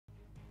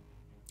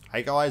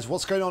Hey guys,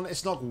 what's going on?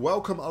 It's Nock.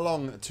 Welcome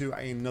along to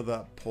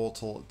another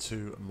Portal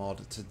 2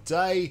 mod.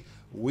 Today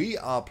we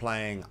are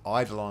playing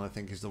Eidolon, I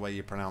think is the way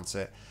you pronounce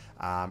it.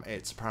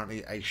 It's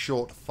apparently a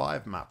short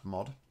 5-map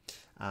mod.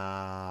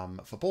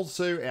 For Portal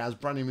 2, it has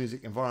brand new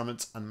music,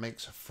 environments, and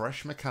makes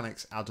fresh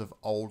mechanics out of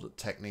old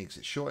techniques.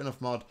 It's short enough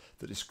mod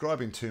that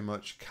describing too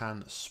much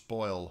can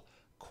spoil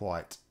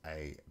quite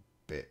a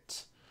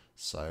bit.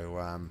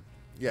 So,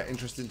 yeah,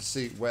 interesting to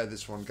see where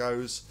this one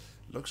goes.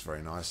 Looks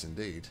very nice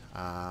indeed.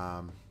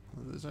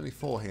 There's only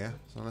 4 here,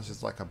 so unless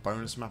it's like a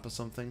bonus map or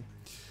something.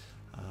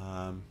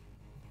 Now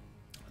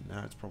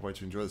it's probably a way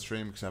to enjoy the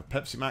stream because I have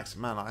Pepsi Max.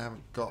 Man, I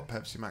haven't got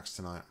Pepsi Max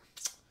tonight.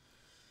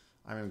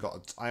 I haven't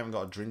got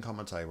a drink on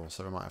my table,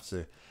 so I might have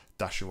to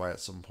dash away at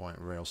some point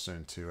real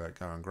soon to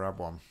go and grab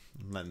one.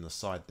 I'm letting the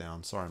side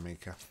down. Sorry,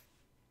 Mika.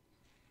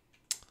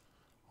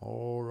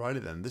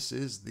 Alrighty then, this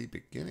is the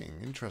beginning.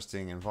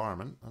 Interesting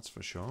environment, that's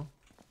for sure.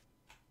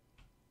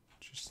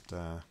 Just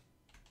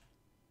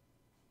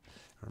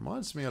it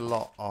reminds me a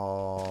lot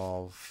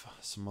of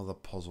some other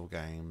puzzle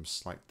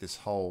games, like this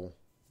whole,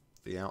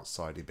 the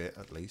outsidey bit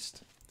at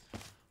least.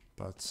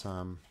 But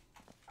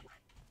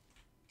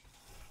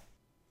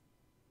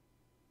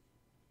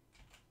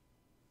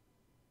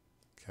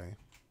okay,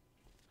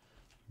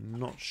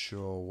 not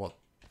sure what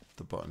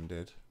the button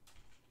did.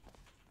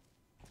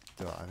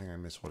 I think I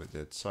missed what it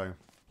did. So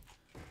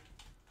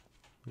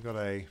we got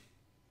a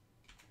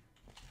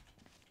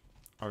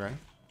okay.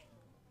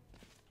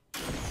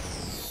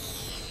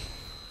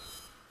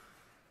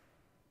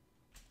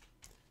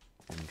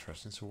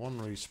 Interesting. So one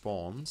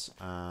respawns,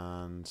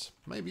 and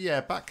maybe,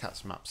 yeah,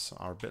 Batcats maps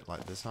are a bit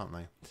like this, aren't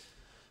they?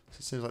 So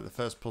it seems like the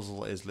first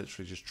puzzle is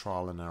literally just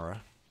trial and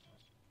error.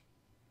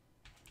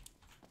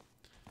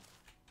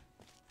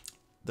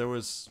 There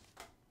was...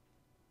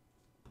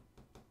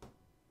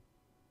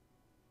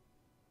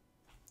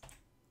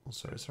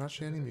 Also, is there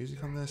actually any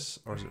music on this?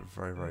 Or is it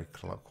very, very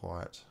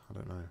quiet? I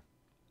don't know.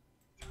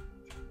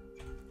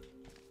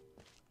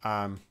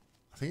 I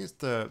think it's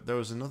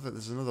there's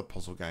another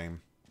puzzle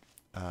game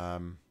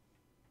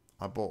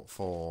I bought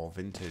for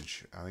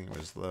vintage. I think it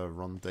was the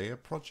Rondia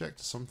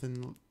project or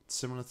something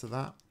similar to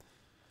that.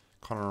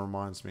 Kind of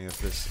reminds me of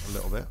this a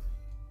little bit.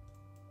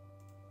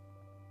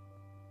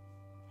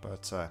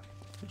 But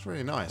looks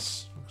really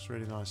nice. Looks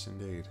really nice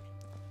indeed.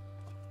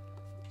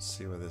 Let's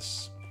see where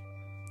this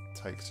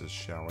takes us,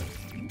 shall we?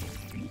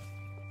 Can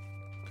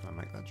I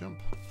make that jump?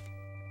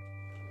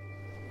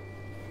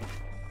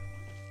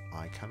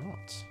 I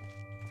cannot.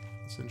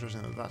 It's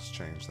interesting that that's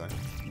changed though.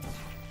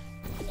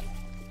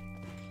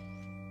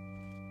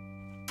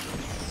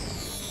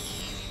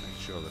 Make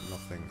sure that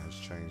nothing has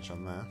changed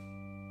on there.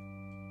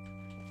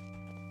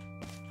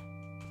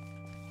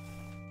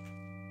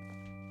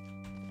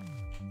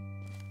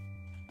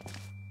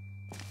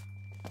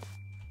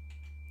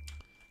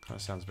 Kind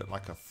of sounds a bit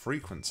like a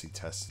frequency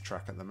test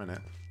track at the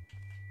minute.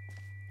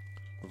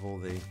 With all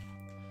the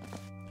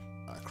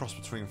cross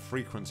between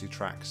frequency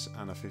tracks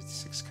and a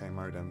 56k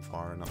modem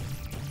firing up.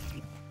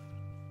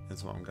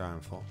 That's what I'm going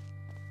for.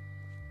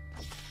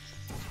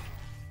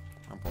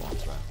 I'll pull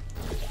onto that.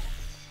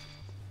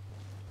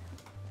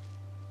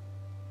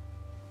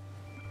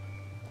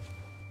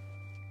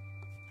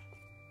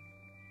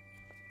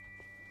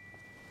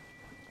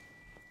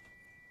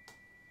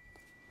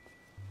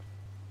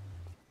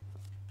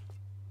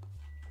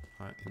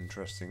 Right,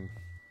 interesting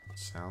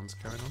sounds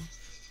going on.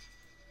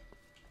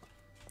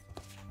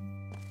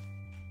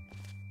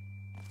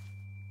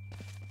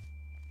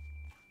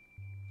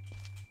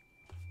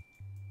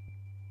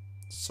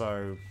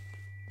 So,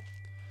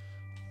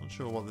 not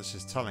sure what this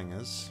is telling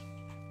us,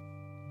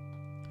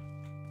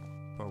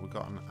 but we've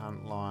got an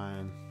ant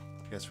line.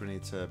 I guess we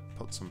need to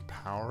put some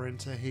power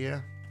into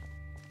here.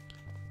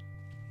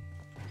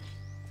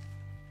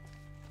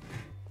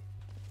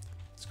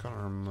 This kind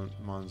of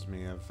reminds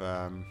me of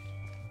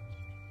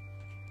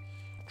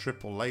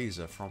Triple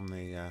Laser from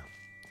the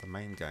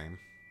main game.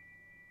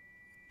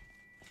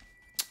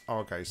 Oh,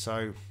 okay,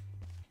 so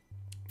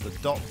the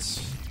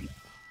dots.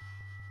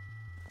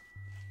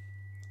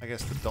 I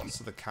guess the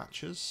dots are the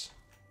catchers.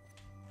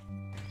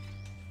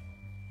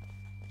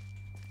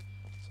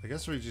 So I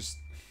guess we just...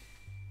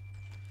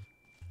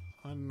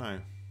 I don't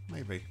know.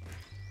 Maybe.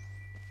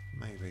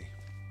 Maybe.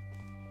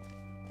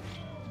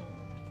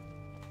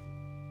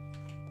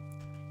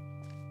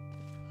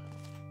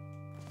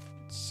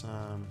 It's,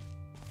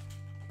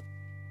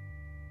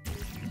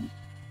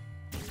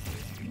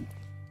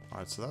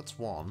 Alright, so that's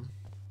one.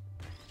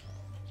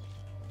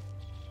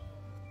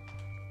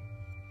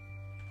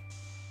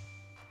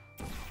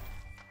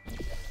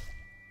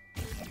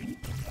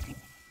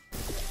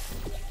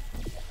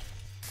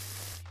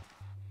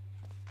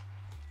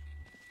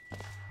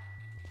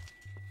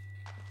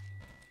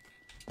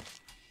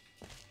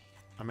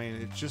 I mean,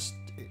 it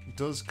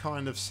does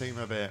kind of seem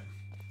a bit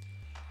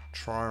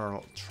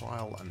trial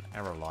and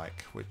error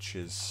like, which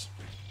is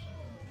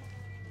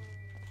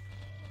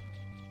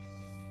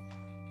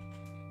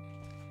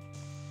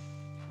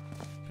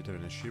a bit of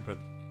an issue, but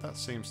that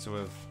seems to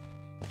have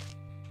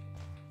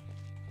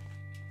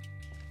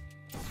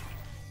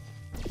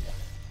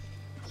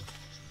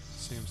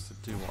seems to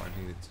do what I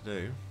need it to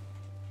do.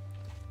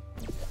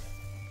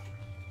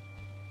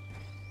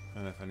 I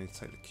don't know if I need to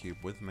take the cube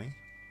with me.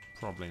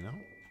 Probably not.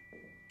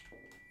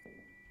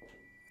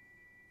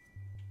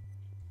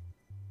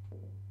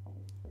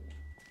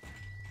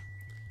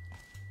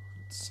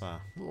 It's,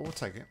 we'll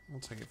take it. We'll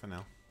take it for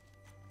now.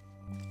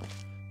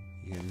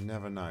 You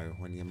never know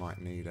when you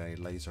might need a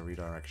laser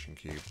redirection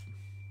cube.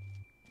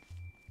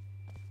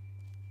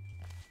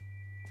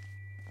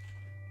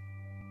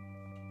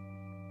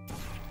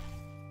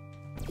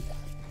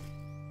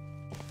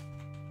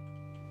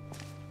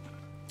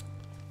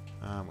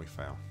 And we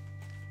fail.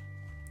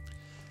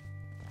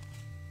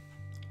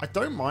 I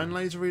don't mind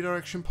laser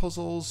redirection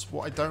puzzles.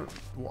 What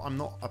I'm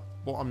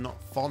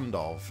not fond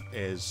of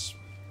is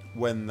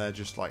when they're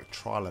just like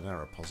trial and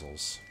error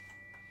puzzles.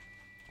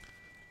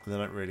 They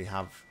don't really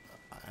have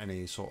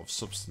any sort of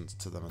substance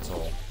to them at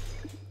all.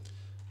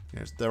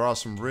 Yes, there are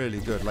some really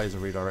good laser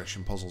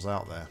redirection puzzles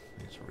out there.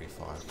 Need to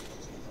refire.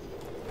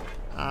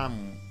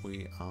 And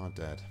we are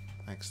dead.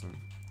 Excellent.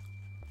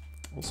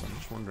 Also, I'm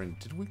just wondering,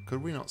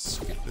 could we not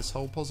skip this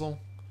whole puzzle?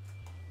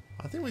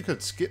 I think we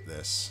could skip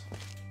this.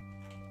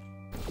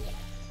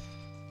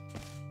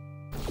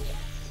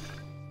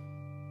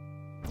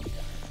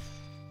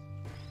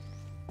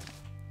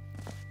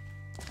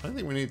 I don't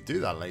think we need to do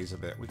that laser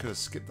bit. We could have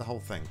skipped the whole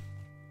thing.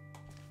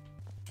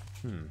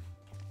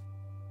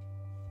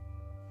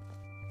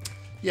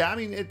 Yeah, I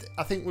mean,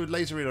 I think with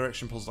laser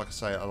redirection puzzles, like I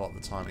say, a lot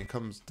of the time, it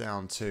comes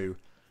down to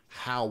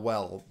how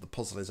well the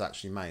puzzle is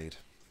actually made.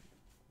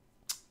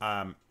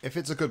 If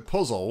it's a good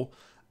puzzle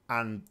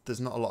and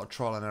there's not a lot of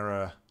trial and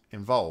error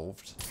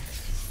involved,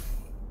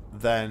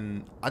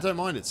 then I don't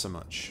mind it so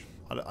much.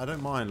 I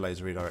don't mind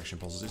laser redirection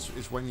puzzles.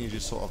 It's when you're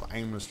just sort of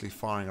aimlessly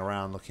firing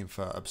around looking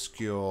for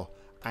obscure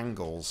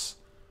angles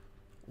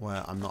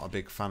where I'm not a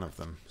big fan of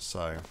them.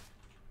 So,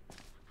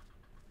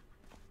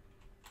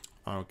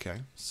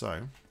 okay,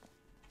 so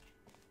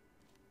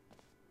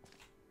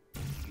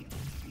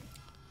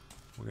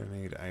we're going to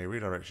need a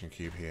redirection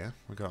cube here.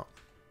 We got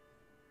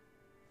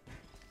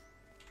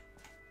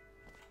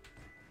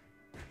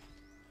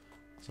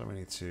so we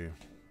need to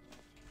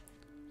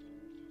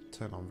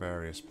turn on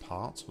various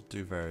parts or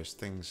do various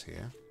things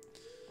here.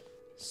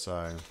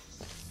 So,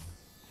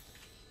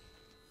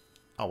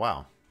 oh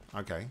wow.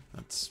 Okay,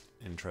 that's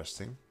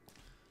interesting.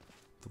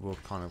 The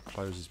world kind of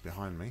closes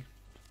behind me.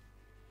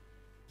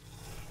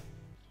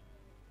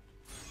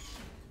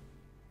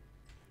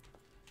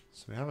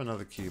 So we have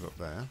another cube up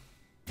there.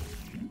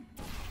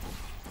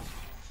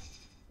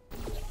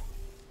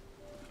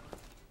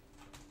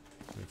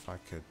 If I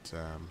could... so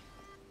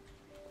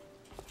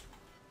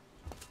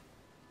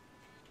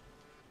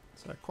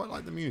I quite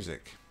like the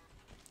music.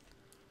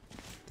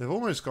 They've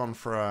almost gone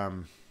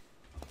for...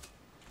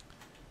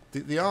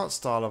 The art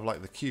style of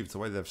like the cubes, the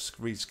way they've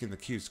reskinned the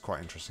cubes is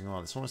quite interesting. Well,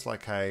 it's almost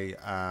like a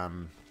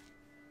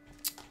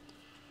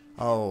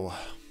oh,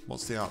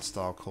 what's the art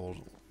style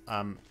called?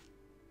 I'm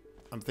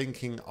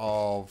thinking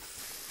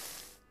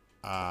of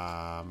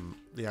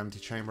the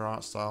anti-chamber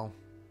art style.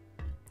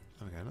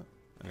 Okay,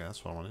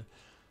 that's what I wanted.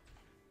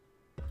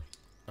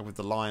 And with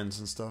the lions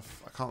and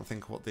stuff, I can't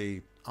think what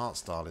the art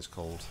style is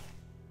called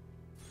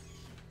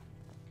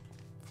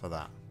for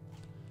that.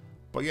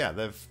 But yeah,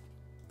 the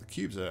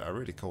cubes are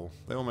really cool.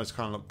 They almost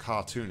kind of look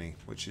cartoony,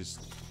 which is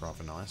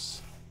rather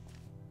nice.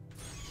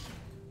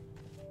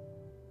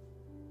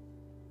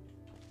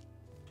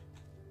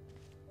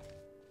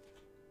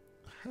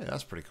 Hey,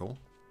 that's pretty cool.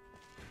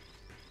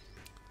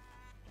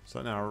 So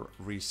that now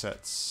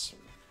resets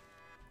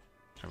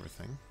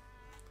everything.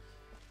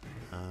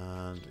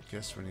 And I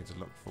guess we need to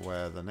look for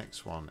where the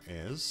next one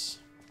is.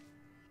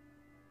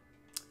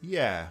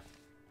 Yeah.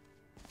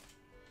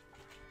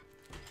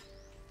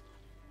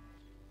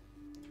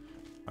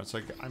 So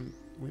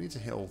we need to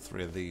hit all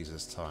three of these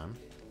this time.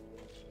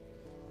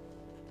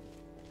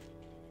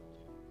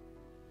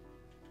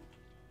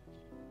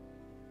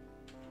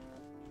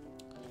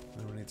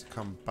 Then we need to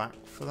come back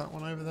for that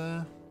one over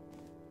there.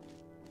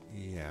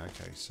 Yeah,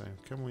 okay, so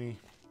can we...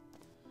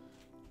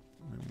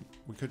 I mean,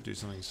 we could do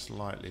something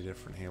slightly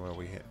different here where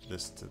we hit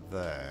this to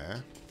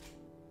there.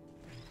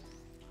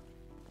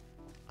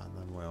 And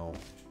then we'll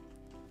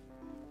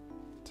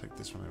take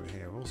this one over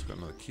here. We've also got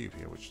another cube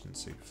here, which I didn't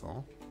see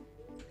before.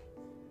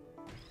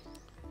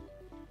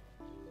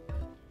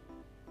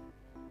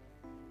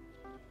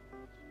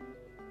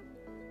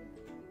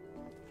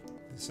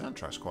 The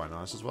soundtrack's quite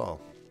nice as well.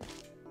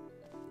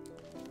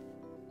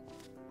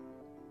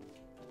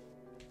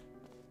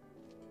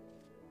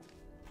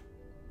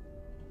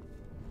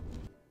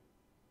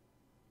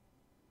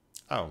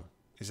 Oh,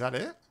 is that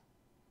it?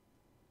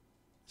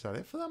 Is that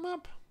it for that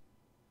map?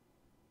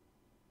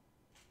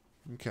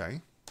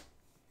 Okay.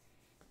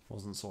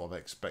 Wasn't sort of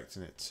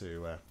expecting it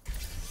to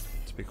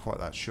be quite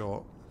that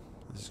short.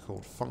 This is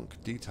called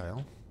Funk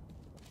Detail.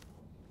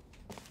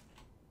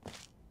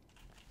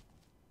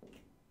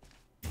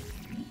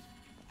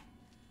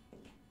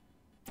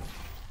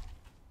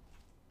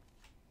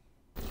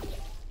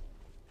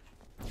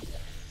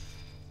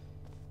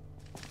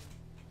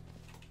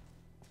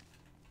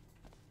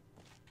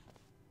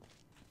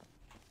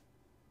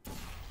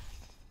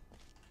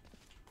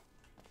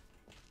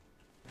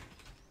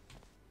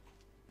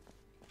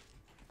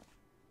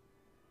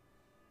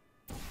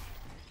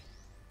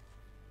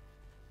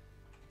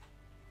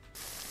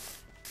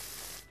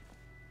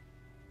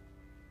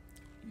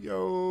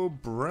 Yo,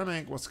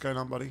 Bremick, what's going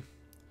on, buddy?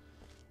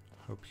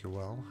 Hope you're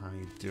well. How are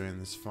you doing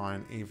this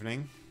fine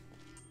evening?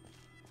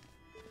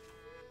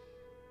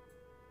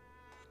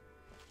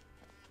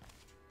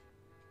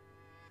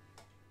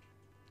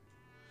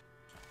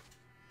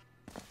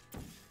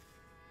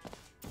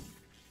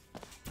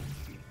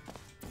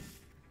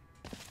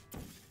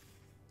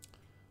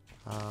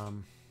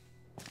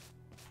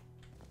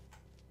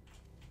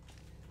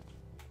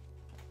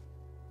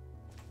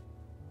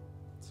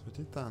 So I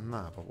did that and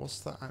that, but what's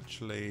that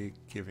actually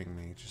giving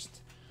me?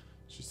 Just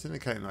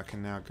indicating I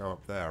can now go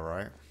up there,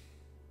 right?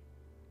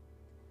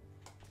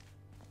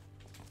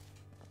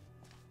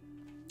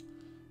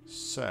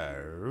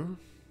 So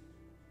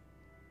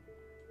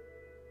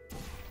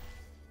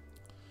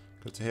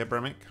good to hear,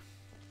 Bremick.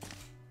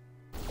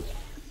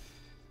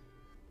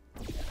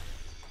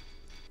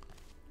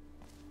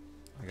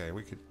 Okay,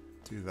 we could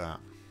do that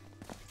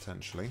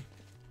potentially.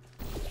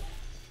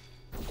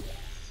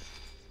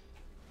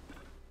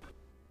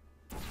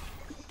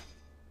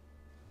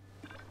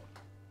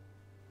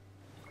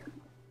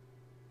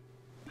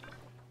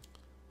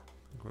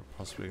 We're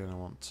possibly going to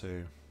want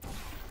to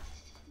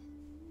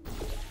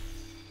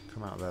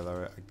come out there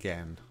though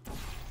again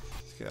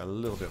to get a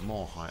little bit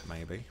more height,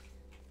 maybe.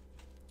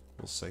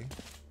 We'll see.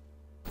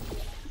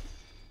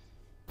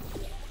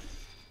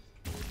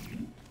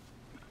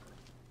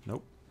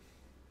 Nope.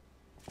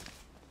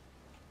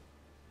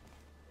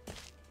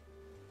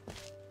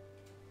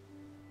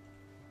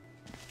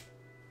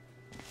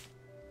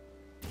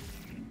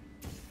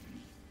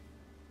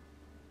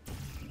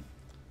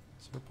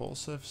 Is there a ball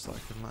surface that I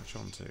can latch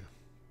onto?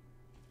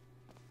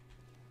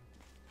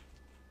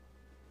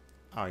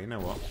 Oh, you know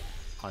what?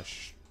 I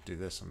should do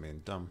this. I'm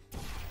being dumb.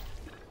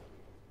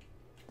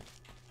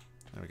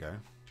 There we go.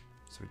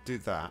 So we do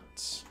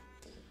that.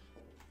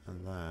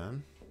 And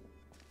then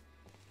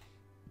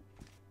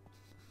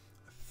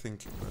I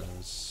think it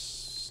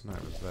was... No,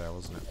 it was there,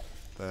 wasn't it?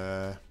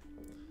 There.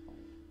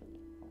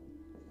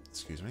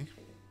 Excuse me.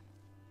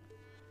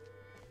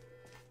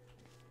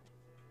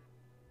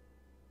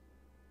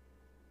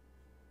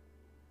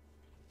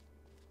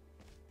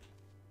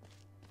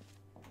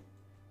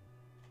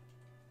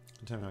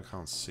 I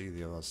can't see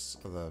the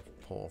other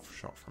portal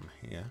shot from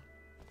here.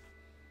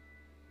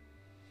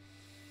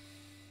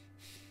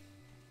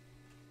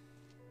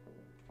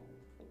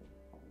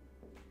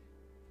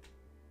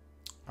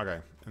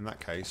 Okay, in that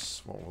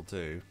case, what we'll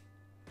do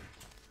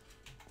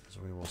is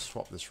we will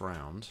swap this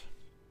round.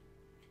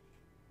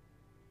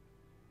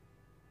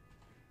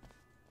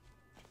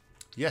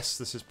 Yes,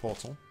 this is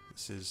Portal.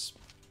 This is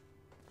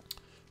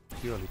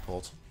purely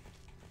Portal.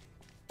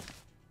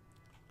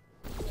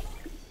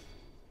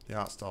 The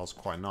art style's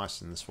quite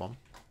nice in this one.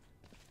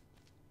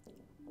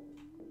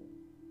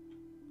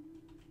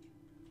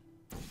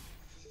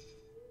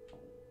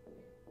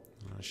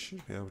 I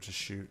should be able to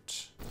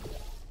shoot.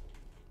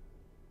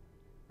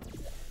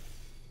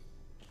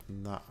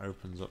 And that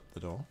opens up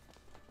the door.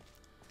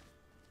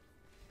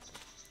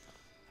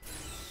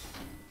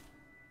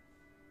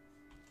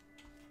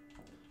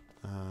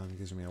 And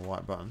gives me a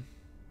white button.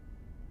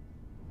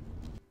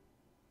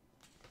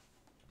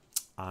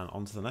 And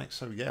on to the next.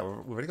 So yeah,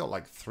 we've already got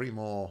like three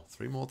more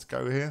to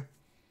go here.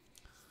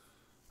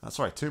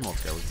 Sorry, 2 more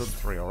to go. We've done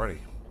 3 already.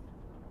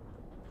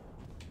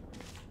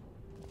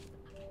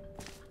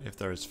 If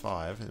there is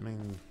 5, I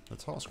mean the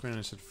top screen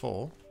only said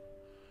 4.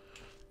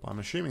 But I'm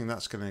assuming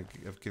that's going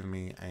to have given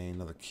me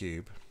another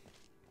cube.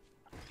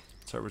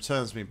 So it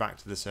returns me back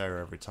to this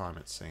area every time,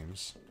 it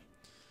seems.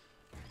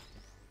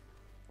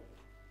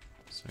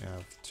 So we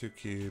have 2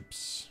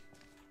 cubes.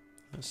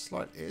 It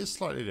is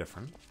slightly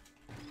different.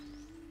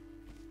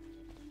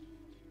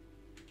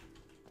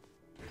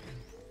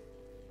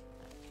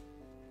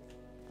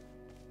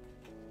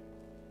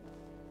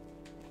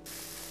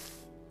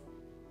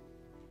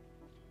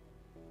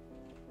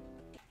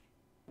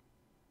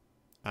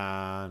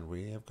 And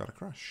we have got a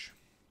crush.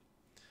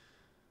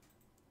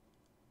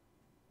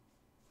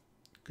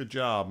 Good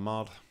job,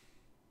 Mod.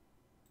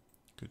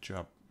 Good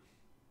job.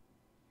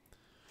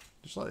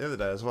 Just like the other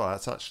day as well,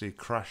 that's actually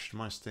crashed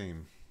my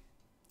Steam.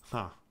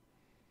 Huh.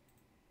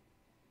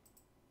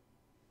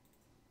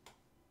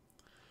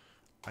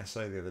 I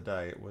say the other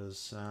day, it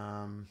was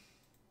what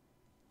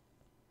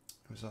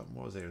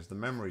was it? It was the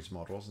Memories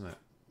mod, wasn't it?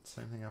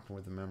 Same thing happened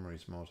with the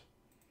Memories mod.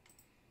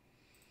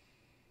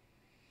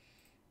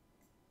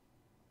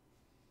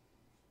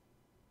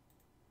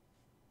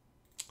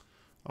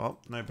 Oh,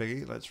 no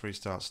biggie. Let's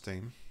restart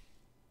Steam.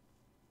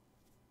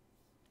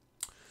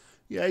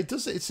 Yeah, it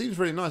does. It seems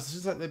really nice. It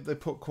seems like they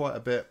put quite a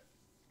bit.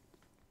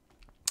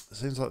 It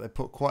seems like they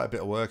put quite a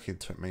bit of work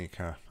into it,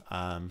 Mika.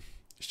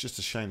 It's just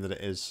a shame that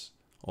it is,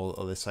 or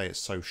they say it's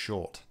so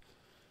short.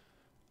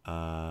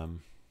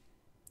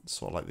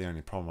 Sort of like the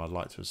only problem. I'd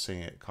like to have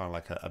seen it kind of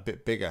like a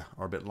bit bigger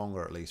or a bit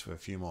longer at least, with a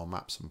few more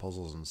maps and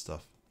puzzles and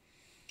stuff.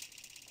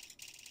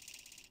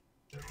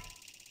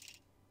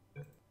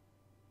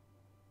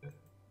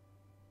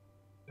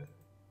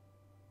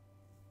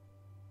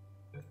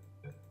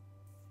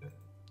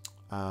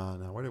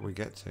 Now where did we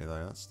get to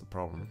though? That's the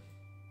problem.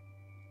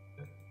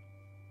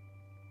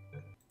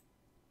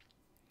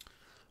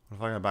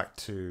 if I go back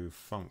to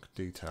Func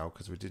Detail,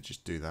 because we did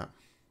just do that.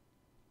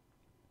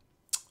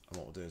 And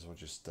what we'll do is we'll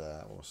just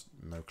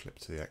no clip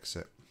to the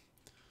exit.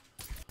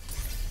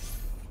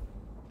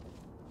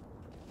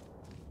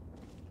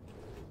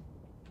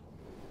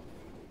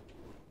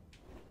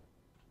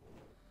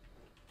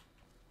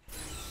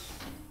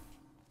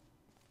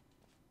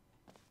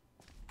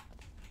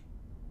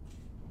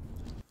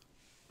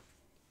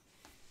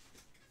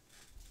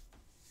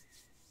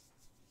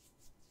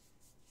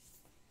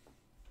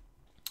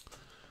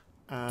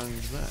 And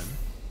then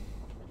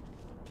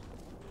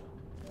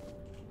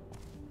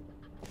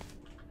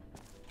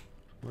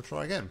we'll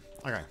try again.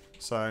 Okay,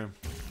 so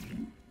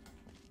I'm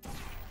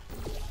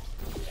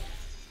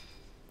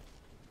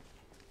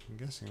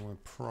guessing we're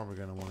probably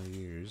going to want to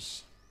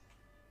use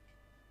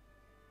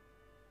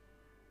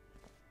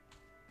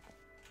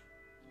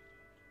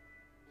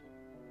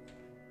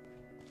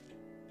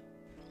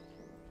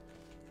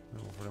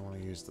we'll probably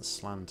want to use the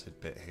slanted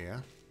bit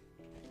here.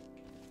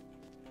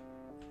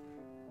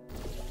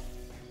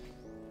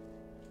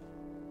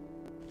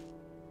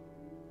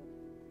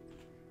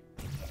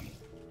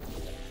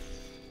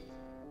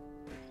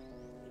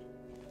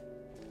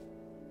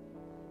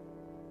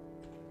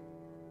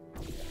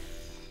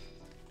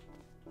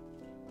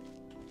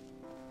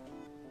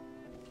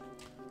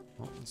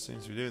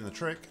 Seems to be doing the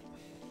trick.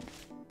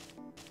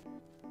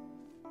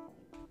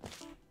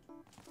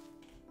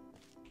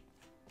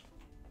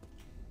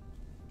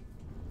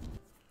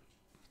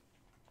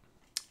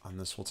 And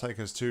this will take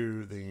us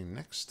to the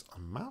next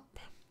map.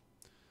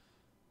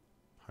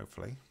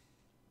 Hopefully.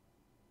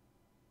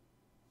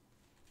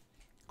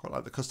 Quite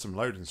like the custom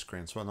loading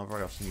screens. Well, not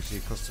very often you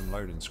see custom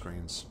loading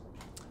screens.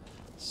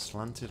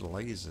 Slanted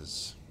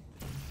lasers.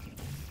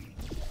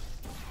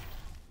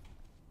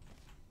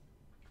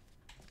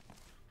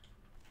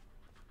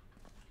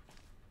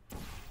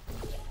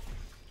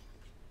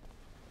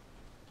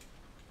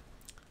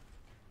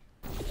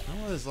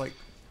 There's like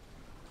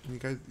when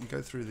you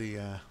go through the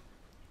for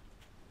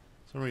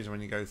some reason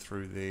when you go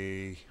through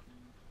the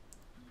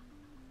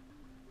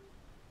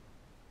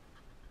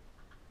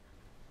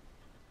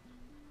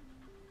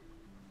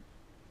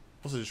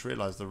also just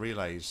realised the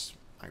relays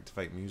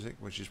activate music,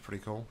 which is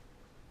pretty cool.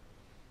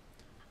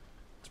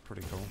 It's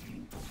pretty cool.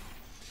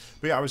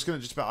 But yeah, I was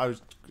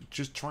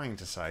just trying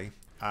to say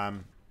I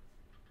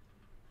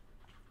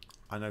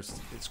noticed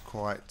it's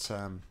quite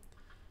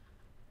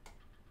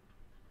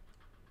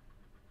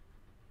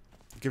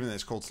given that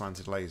it's called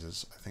slanted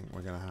lasers, I think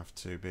we're going to have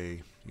to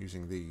be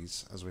using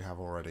these as we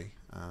have already.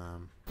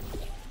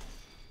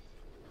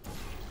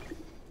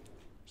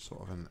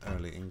 Sort of an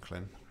early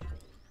inkling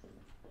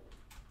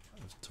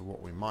as to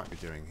what we might be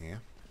doing here.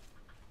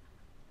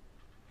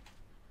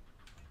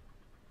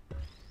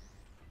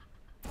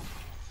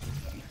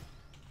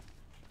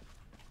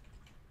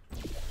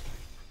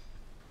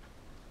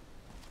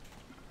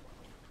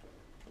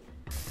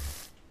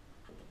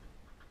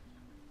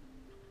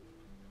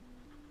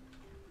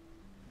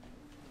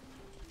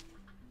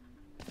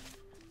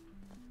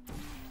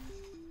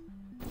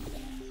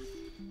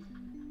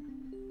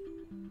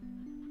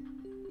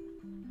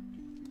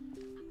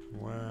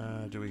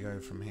 Do we go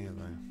from here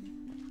though?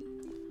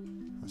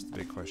 That's the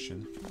big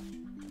question.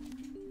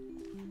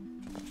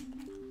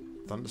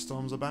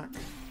 Thunderstorms are back.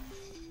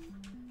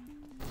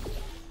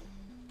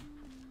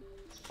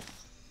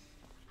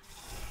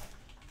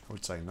 I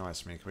would say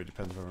nice, Mika, but it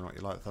depends whether or not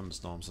you like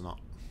thunderstorms or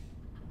not.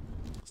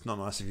 It's not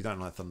nice if you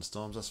don't like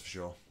thunderstorms, that's for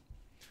sure.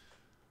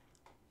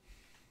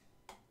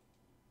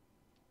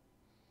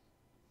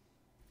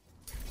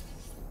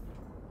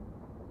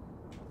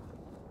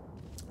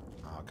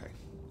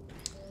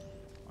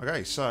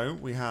 Okay, so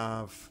we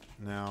have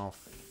now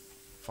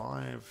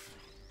 5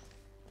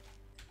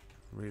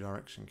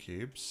 redirection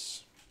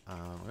cubes.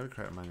 I'm going to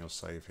create a manual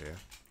save here.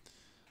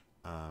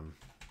 I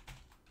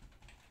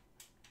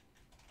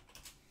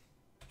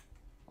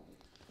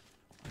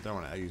don't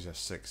want to use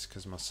F6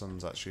 because my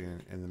son's actually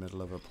in the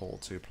middle of a Portal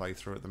 2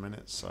 playthrough at the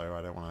minute, so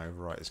I don't want to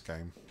overwrite his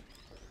game.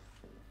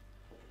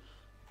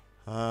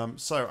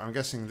 So I'm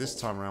guessing this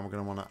time around we're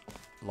going to want to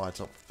light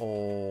up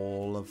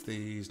all of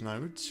these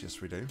nodes.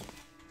 Yes, we do.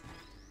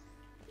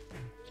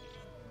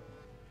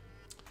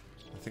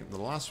 I think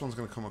the last one's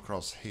going to come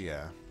across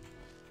here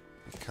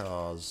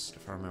because,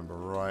 if I remember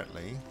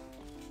rightly,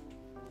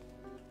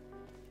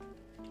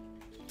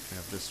 we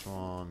have this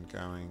one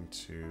going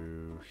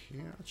to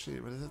here. Actually,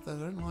 they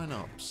don't line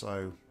up,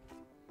 so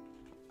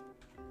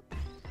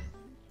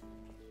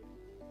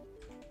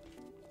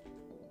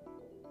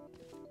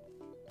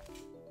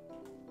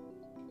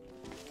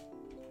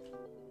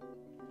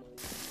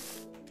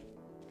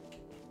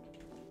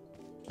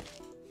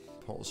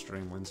Portal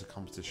Stream wins a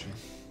competition.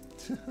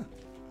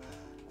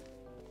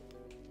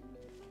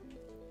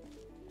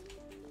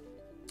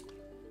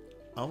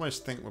 I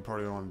almost think we'll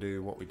probably want to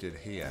do what we did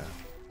here.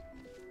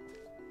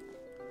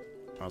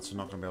 Right, so we're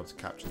not going to be able to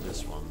capture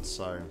this one,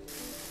 so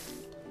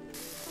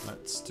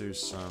let's do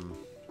some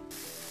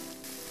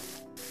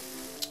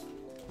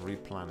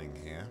replanning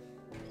here.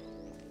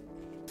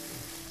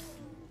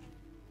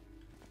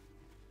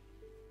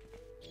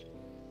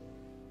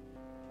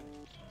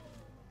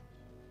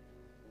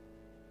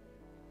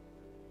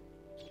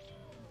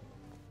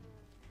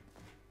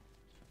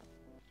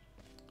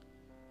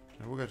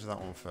 we'll go to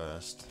that one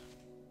first.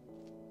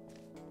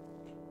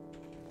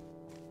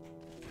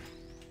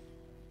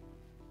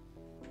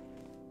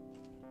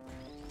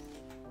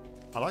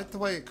 I like the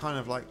way it kind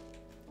of like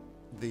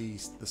the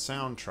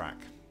soundtrack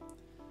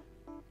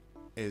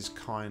is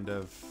kind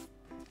of,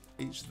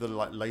 each of the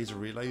like laser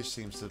relays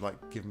seems to like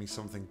give me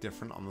something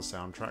different on the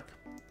soundtrack.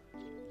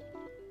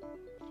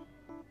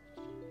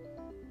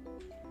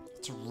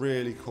 It's a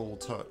really cool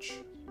touch.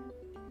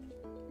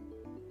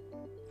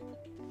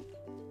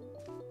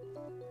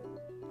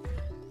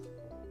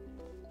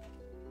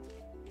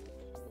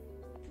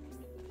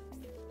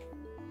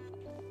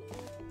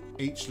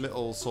 Each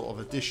little sort of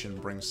addition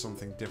brings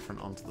something different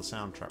onto the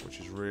soundtrack,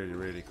 which is really,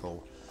 really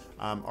cool.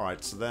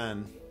 Alright, so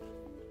then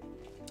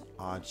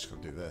I just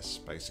got to do this,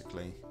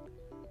 basically.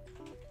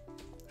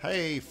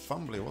 Hey,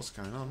 Fumbly, what's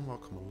going on?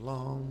 Welcome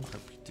along.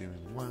 Hope you're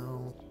doing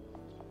well.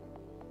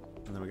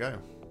 And there we go.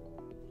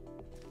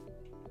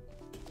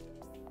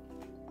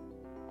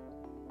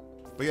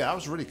 But yeah, that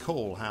was really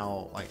cool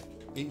how like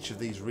each of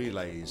these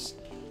relays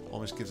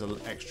almost gives an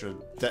extra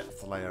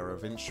depth layer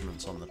of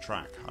instruments on the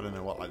track. I don't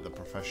know what like the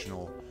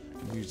professional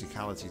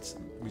musical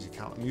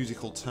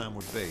term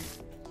would be.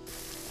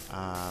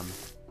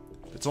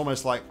 It's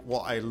almost like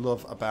what I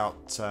love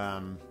about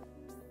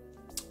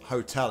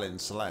Hotel in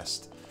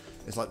Celeste.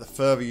 It's like the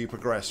further you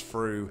progress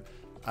through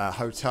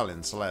Hotel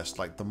in Celeste,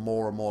 like the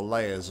more and more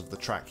layers of the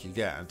track you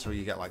get until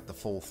you get like the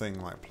full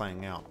thing like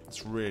playing out.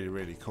 It's really,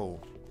 really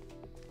cool.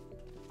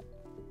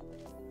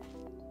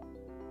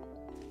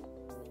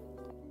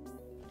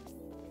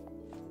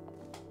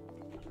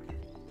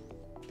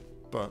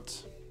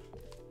 But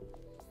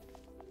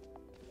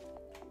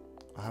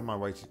I have my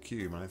weighted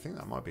cube, and I think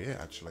that might be it,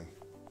 actually.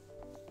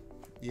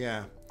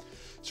 Yeah.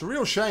 It's a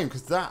real shame,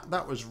 because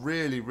that was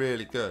really,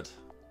 really good.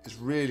 It's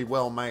really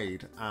well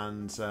made,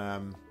 and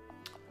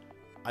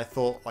I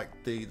thought,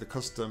 like, the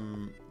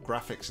custom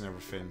graphics and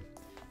everything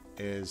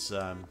is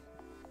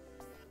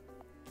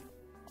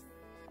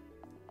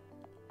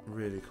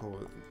really cool.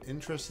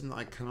 Interesting that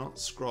I cannot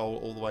scroll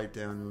all the way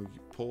down the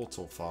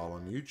Portal file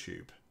on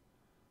YouTube.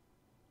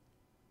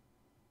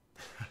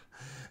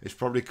 It's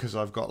probably because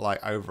I've got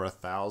like over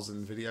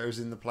 1,000 videos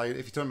in the play. If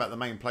you're talking about the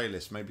main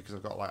playlist, maybe because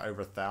I've got like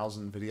over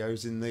 1,000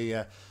 videos in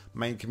the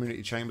main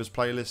Community Chambers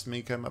playlist,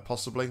 Mika,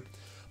 possibly.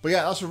 But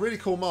yeah, that's a really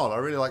cool mod. I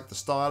really like the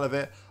style of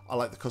it. I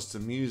like the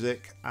custom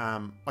music.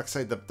 Like I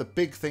say, the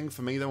big thing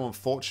for me though,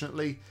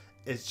 unfortunately,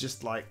 is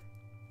just like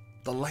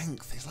the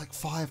length. It's like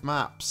 5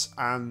 maps,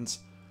 and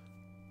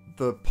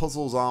the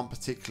puzzles aren't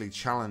particularly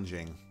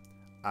challenging.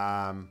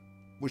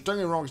 Which, don't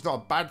get me wrong, it's not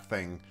a bad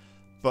thing.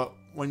 But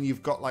when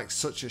you've got like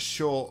such a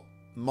short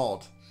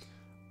mod,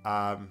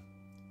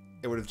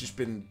 it would have just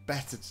been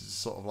better to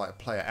sort of like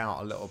play it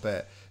out a little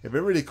bit. It'd be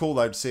really cool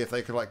though to see if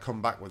they could like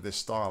come back with this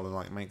style and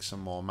like make some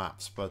more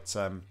maps. But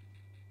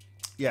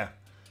yeah,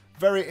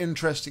 very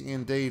interesting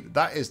indeed.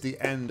 That is the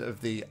end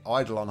of the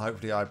Eidolon.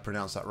 Hopefully I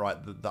pronounced that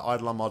right. The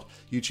Eidolon mod.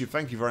 YouTube,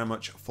 thank you very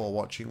much for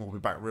watching. We'll be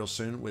back real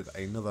soon with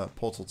another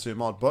Portal 2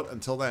 mod. But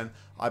until then,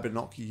 I've been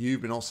Nock.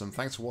 You've been awesome.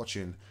 Thanks for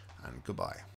watching, and goodbye.